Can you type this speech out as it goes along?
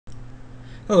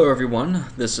Hello everyone,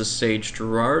 this is Sage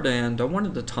Gerard, and I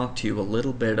wanted to talk to you a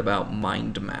little bit about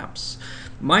mind maps.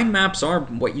 Mind maps are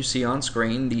what you see on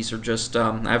screen. These are just,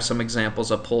 I have some examples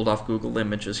I pulled off Google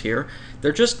Images here.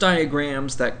 They're just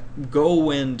diagrams that go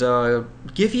and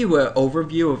give you an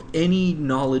overview of any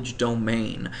knowledge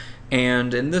domain.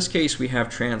 And in this case we have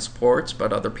transports,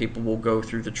 but other people will go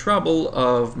through the trouble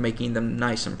of making them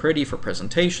nice and pretty for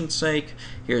presentation's sake.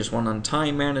 Here's one on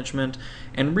time management.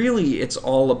 And really it's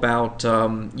all about,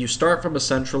 you start from a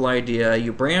central idea,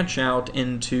 you branch out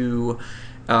into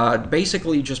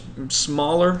basically just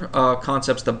smaller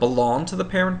concepts that belong to the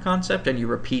parent concept, and you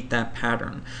repeat that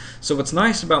pattern. So what's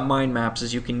nice about mind maps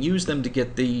is you can use them to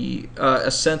get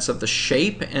a sense of the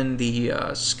shape and the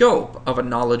scope of a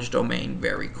knowledge domain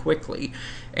very quickly.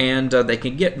 And they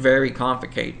can get very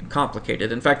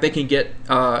complicated. In fact, they can get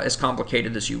as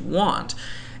complicated as you want.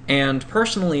 And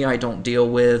personally, I don't deal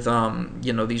with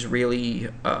these really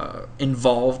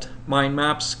involved mind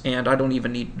maps, and I don't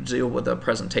even need to deal with a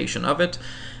presentation of it.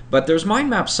 But there's mind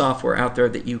map software out there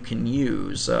that you can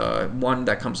use. One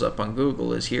that comes up on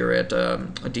Google is here at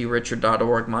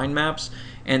drichard.org mind maps.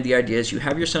 And the idea is you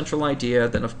have your central idea,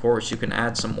 then of course you can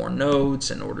add some more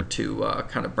nodes in order to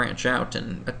kind of branch out,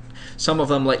 and some of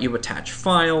them let you attach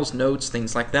files, notes,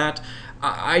 things like that.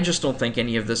 I just don't think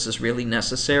any of this is really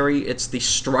necessary. It's the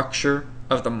structure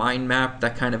of the mind map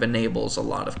that kind of enables a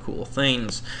lot of cool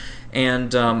things.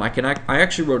 And I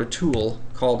actually wrote a tool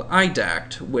called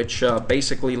Eyedact, which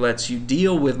basically lets you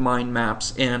deal with mind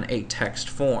maps in a text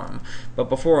form. But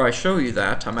before I show you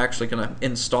that, I'm actually going to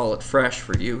install it fresh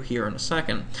for you here in a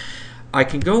second. I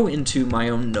can go into my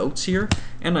own notes here,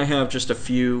 and I have just a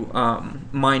few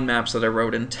mind maps that I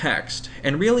wrote in text.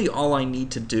 And really all I need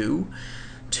to do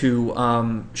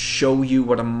to show you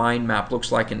what a mind map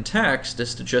looks like in text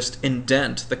is to just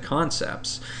indent the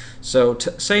concepts. So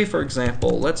say, for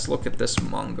example, let's look at this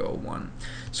Mongo one.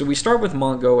 So we start with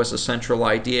Mongo as a central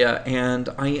idea, and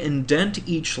I indent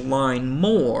each line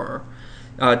more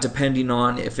depending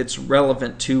on if it's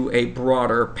relevant to a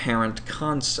broader parent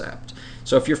concept.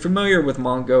 So if you're familiar with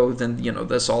Mongo, then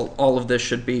all of this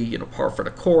should be par for the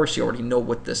course. You already know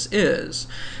what this is.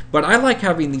 But I like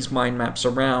having these mind maps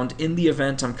around in the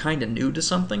event I'm kind of new to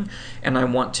something and I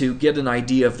want to get an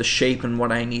idea of the shape and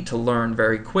what I need to learn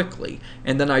very quickly.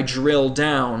 And then I drill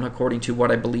down according to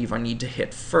what I believe I need to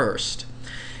hit first.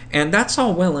 And that's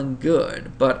all well and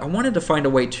good, but I wanted to find a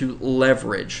way to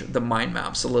leverage the mind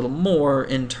maps a little more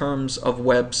in terms of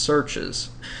web searches.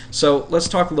 So let's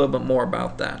talk a little bit more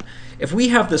about that. If we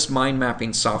have this mind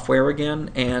mapping software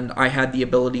again, and I had the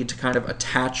ability to kind of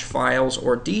attach files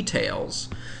or details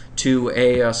to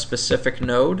a specific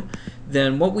node,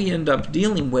 then what we end up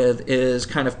dealing with is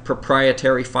kind of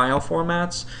proprietary file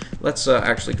formats. Let's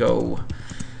actually go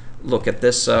look at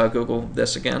this, Google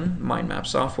this again, mind map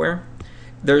software.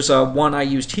 There's one I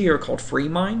used here called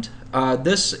FreeMind.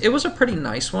 It was a pretty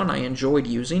nice one. I enjoyed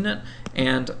using it.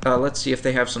 And let's see if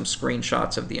they have some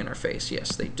screenshots of the interface.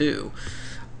 Yes, they do.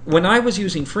 When I was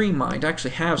using FreeMind, I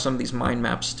actually have some of these mind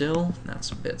maps still.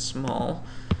 That's a bit small.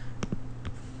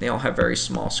 They all have very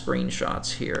small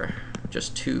screenshots here.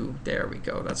 Just two. There we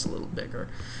go. That's a little bigger.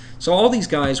 So all these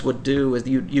guys would do is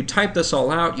you type this all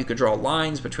out, you could draw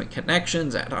lines between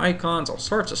connections, add icons, all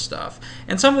sorts of stuff.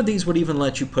 And some of these would even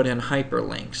let you put in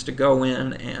hyperlinks to go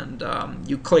in and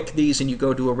you click these and you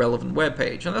go to a relevant web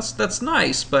page. And that's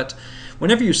nice, but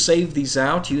whenever you save these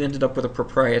out, you ended up with a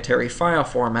proprietary file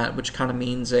format, which kind of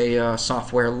means a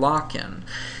software lock-in.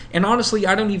 And honestly,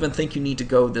 I don't even think you need to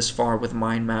go this far with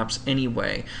mind maps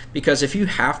anyway, because if you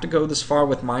have to go this far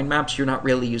with mind maps, you're not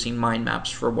really using mind maps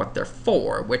for what they're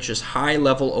for, which is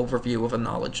high-level overview of a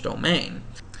knowledge domain.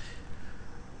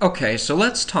 Okay, so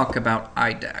let's talk about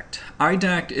Eyedact.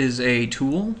 Eyedact is a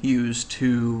tool used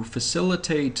to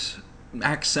facilitate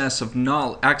access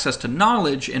to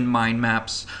knowledge in mind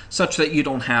maps such that you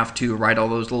don't have to write all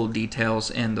those little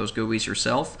details in those GUIs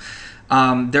yourself.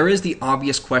 There is the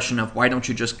obvious question of why don't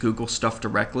you just Google stuff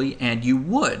directly, and you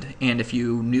would, and if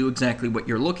you knew exactly what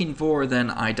you're looking for, then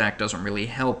Eyedact doesn't really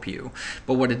help you.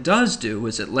 But what it does do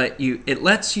is it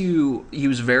lets you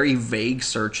use very vague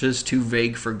searches, too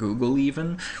vague for Google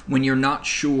even, when you're not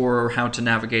sure how to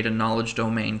navigate a knowledge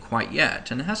domain quite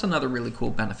yet. And it has another really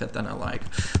cool benefit that I like.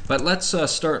 But let's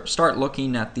start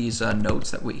looking at these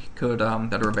notes that we could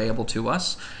that are available to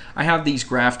us. I have these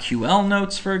GraphQL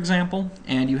notes, for example,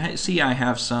 and you see I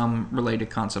have some related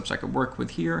concepts I could work with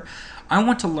here. I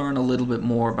want to learn a little bit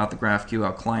more about the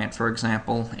GraphQL client, for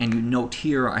example, and you note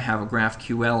here I have a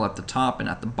GraphQL at the top, and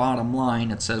at the bottom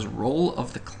line it says role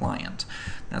of the client.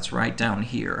 That's right down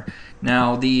here.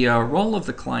 Now the role of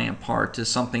the client part is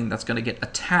something that's going to get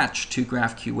attached to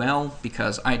GraphQL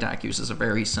because Eyedact uses a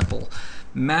very simple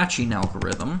matching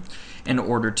algorithm in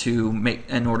order to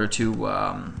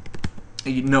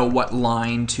you know what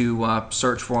line to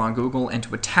search for on Google and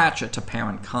to attach it to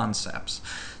parent concepts.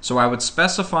 So I would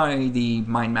specify the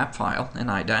mind map file in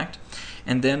Eyedact,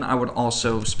 and then I would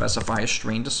also specify a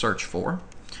string to search for,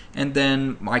 and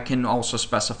then I can also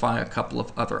specify a couple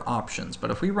of other options.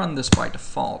 But if we run this by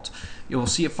default, you'll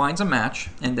see it finds a match,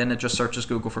 and then it just searches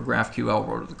Google for GraphQL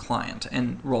role of the client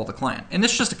and role of the client. And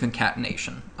it's just a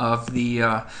concatenation of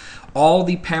the all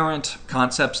the parent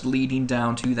concepts leading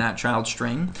down to that child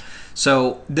string.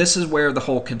 So this is where the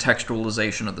whole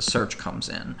contextualization of the search comes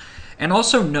in. And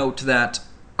also note that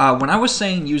when I was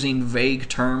saying using vague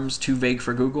terms, too vague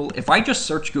for Google, if I just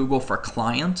search Google for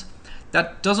client,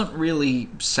 that doesn't really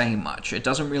say much. It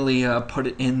doesn't really put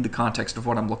it in the context of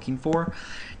what I'm looking for.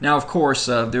 Now, of course,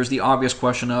 there's the obvious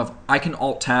question of, I can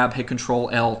Alt-Tab, hit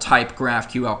Control-L, type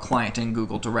GraphQL client in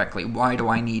Google directly. Why do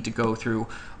I need to go through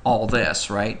all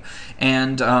this, right?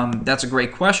 And that's a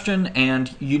great question,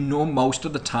 and you know most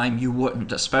of the time you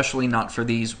wouldn't, especially not for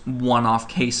these one-off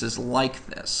cases like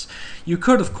this. You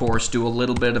could, of course, do a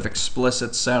little bit of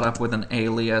explicit setup with an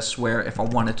alias where if I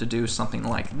wanted to do something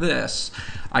like this,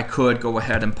 I could go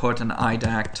ahead and put an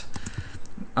Eyedact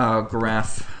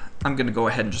graph. I'm going to go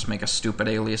ahead and just make a stupid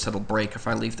alias that'll break if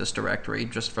I leave this directory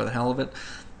just for the hell of it.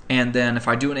 And then if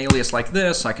I do an alias like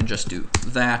this, I can just do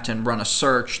that and run a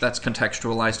search that's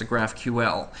contextualized to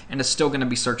GraphQL. And it's still going to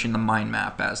be searching the mind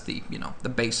map as the, the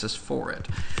basis for it.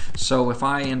 So if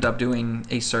I end up doing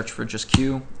a search for just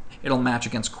Q, it'll match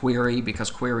against query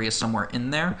because query is somewhere in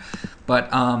there.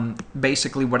 But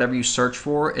basically whatever you search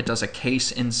for, it does a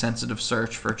case-insensitive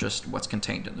search for just what's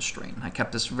contained in the string. I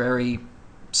kept this very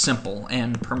simple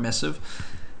and permissive.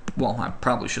 Well, I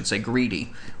probably should say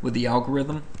greedy with the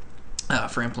algorithm.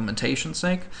 For implementation's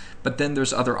sake, but then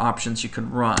there's other options you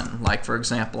can run. Like, for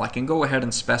example, I can go ahead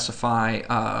and specify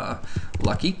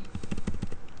lucky,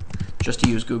 just to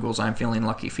use Google's I'm feeling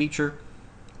lucky feature,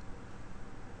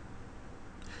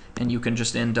 and you can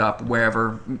just end up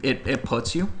wherever it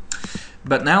puts you.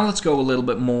 But now let's go a little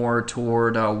bit more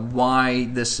toward why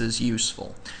this is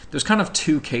useful. There's kind of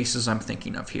two cases I'm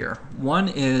thinking of here. One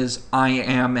is I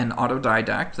am an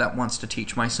autodidact that wants to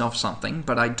teach myself something,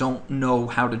 but I don't know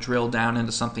how to drill down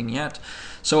into something yet.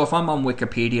 So if I'm on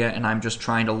Wikipedia and I'm just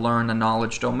trying to learn a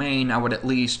knowledge domain, I would at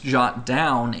least jot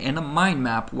down in a mind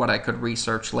map what I could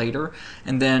research later.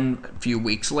 And then a few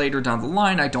weeks later down the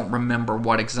line, I don't remember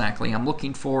what exactly I'm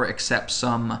looking for except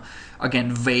some,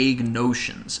 again, vague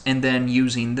notions. And then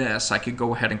using this, I could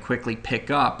go ahead and quickly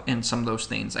pick up in some of those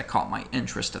things that caught my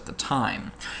interest at the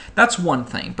time. That's one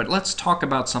thing, but let's talk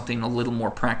about something a little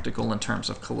more practical in terms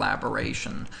of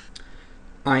collaboration.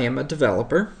 I am a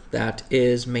developer that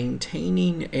is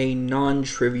maintaining a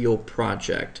non-trivial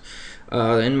project.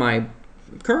 In my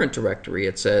current directory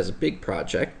it says a big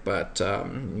project, but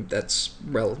that's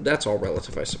all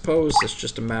relative, I suppose. It's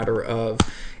just a matter of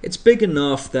it's big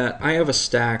enough that I have a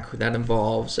stack that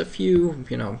involves a few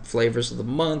flavors of the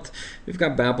month. We've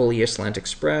got Babel, ESLint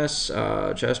Express,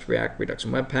 Jest, React, Redux,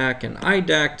 and Webpack, and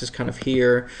Eyedact is kind of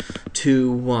here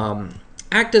to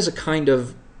act as a kind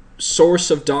of source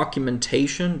of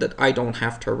documentation that I don't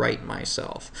have to write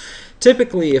myself.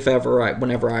 Typically,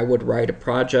 whenever I would write a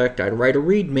project, I'd write a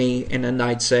README, and then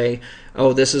I'd say,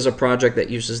 oh, this is a project that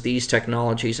uses these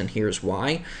technologies, and here's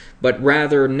why. But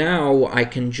rather now, I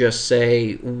can just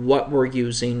say what we're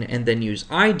using, and then use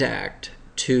Eyedact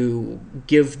to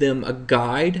give them a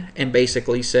guide and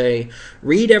basically say,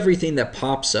 read everything that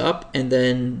pops up and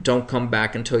then don't come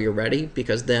back until you're ready,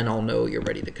 because then I'll know you're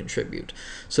ready to contribute.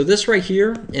 So this right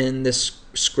here in this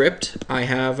script, I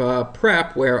have a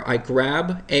prep where I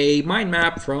grab a mind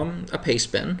map from a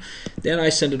paste bin, then I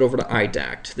send it over to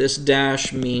Eyedact. This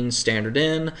dash means standard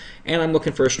in, and I'm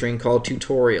looking for a string called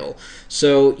tutorial.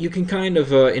 So you can kind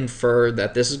of infer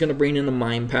that this is going to bring in a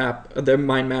mind map.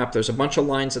 There's a bunch of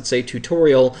lines that say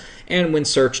tutorial, and when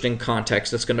searched in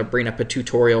context, it's going to bring up a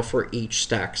tutorial for each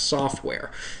stack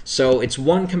software. So it's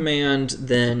one command,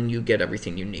 then you get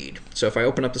everything you need. So if I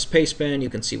open up this paste bin, you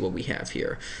can see what we have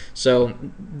here. So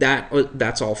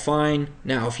that's all fine.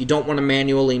 Now, if you don't want to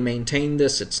manually maintain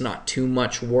this, it's not too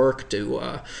much work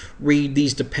to read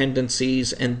these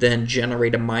dependencies and then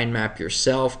generate a mind map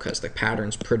yourself, because the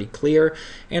pattern's pretty clear.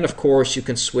 And of course, you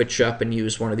can switch up and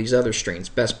use one of these other screens,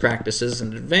 best practices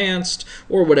and advanced,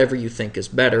 or whatever you think is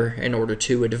better in order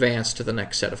to advance to the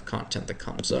next set of content that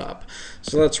comes up.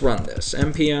 So let's run this.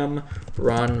 npm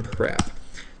run prep.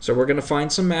 So we're going to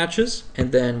find some matches,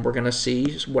 and then we're going to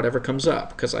see whatever comes up,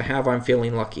 because I'm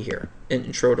feeling lucky here.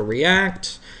 Intro to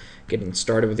React, getting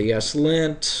started with the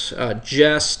ESLint,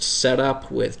 Jest,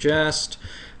 setup with Jest,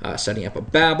 setting up a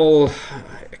Babel,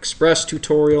 Express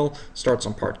tutorial, starts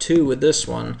on part 2 with this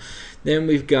one. Then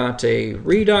we've got a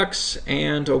Redux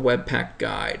and a Webpack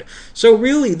guide. So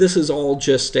really, this is all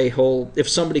just a whole, if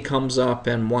somebody comes up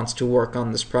and wants to work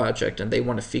on this project and they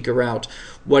want to figure out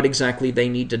what exactly they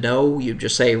need to know, you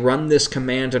just say, run this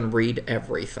command and read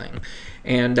everything.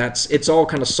 And it's all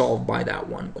kind of solved by that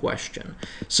one question.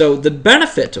 So the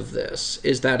benefit of this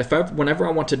is that whenever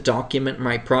I want to document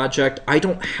my project, I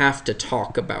don't have to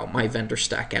talk about my vendor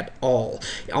stack at all.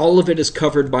 All of it is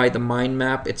covered by the mind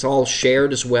map. It's all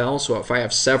shared as well. So if I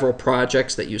have several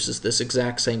projects that uses this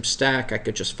exact same stack, I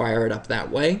could just fire it up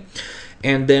that way.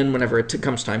 And then whenever it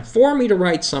comes time for me to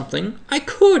write something, I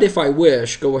could, if I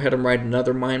wish, go ahead and write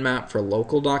another mind map for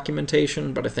local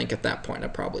documentation, but I think at that point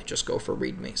I'd probably just go for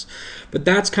readmes. But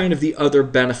that's kind of the other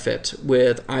benefit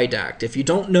with Eyedact. If you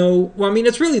don't know, well, I mean,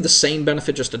 it's really the same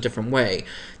benefit, just a different way.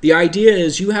 The idea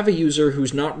is you have a user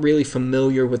who's not really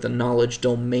familiar with the knowledge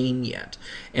domain yet,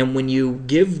 and when you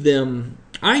give them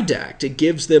Eyedact, it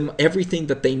gives them everything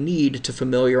that they need to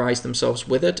familiarize themselves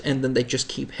with it, and then they just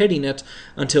keep hitting it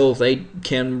until they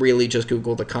can really just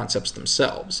Google the concepts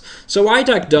themselves. So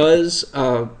Eyedact does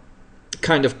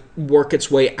kind of work its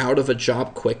way out of a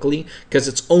job quickly, because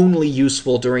it's only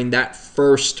useful during that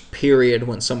first period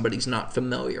when somebody's not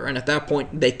familiar, and at that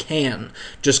point they can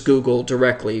just Google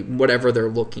directly whatever they're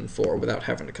looking for without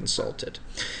having to consult it.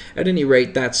 At any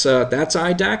rate, that's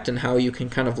Eyedact and how you can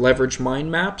kind of leverage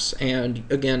mind maps. And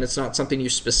again, it's not something you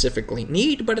specifically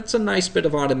need, but it's a nice bit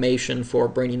of automation for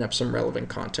bringing up some relevant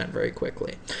content very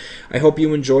quickly. I hope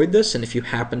you enjoyed this, and if you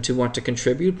happen to want to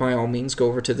contribute, by all means go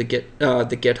over to the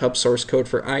GitHub source code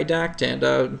for Eyedact and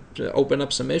open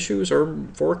up some issues, or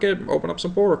fork it, open up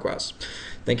some pull requests.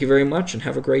 Thank you very much, and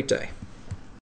have a great day.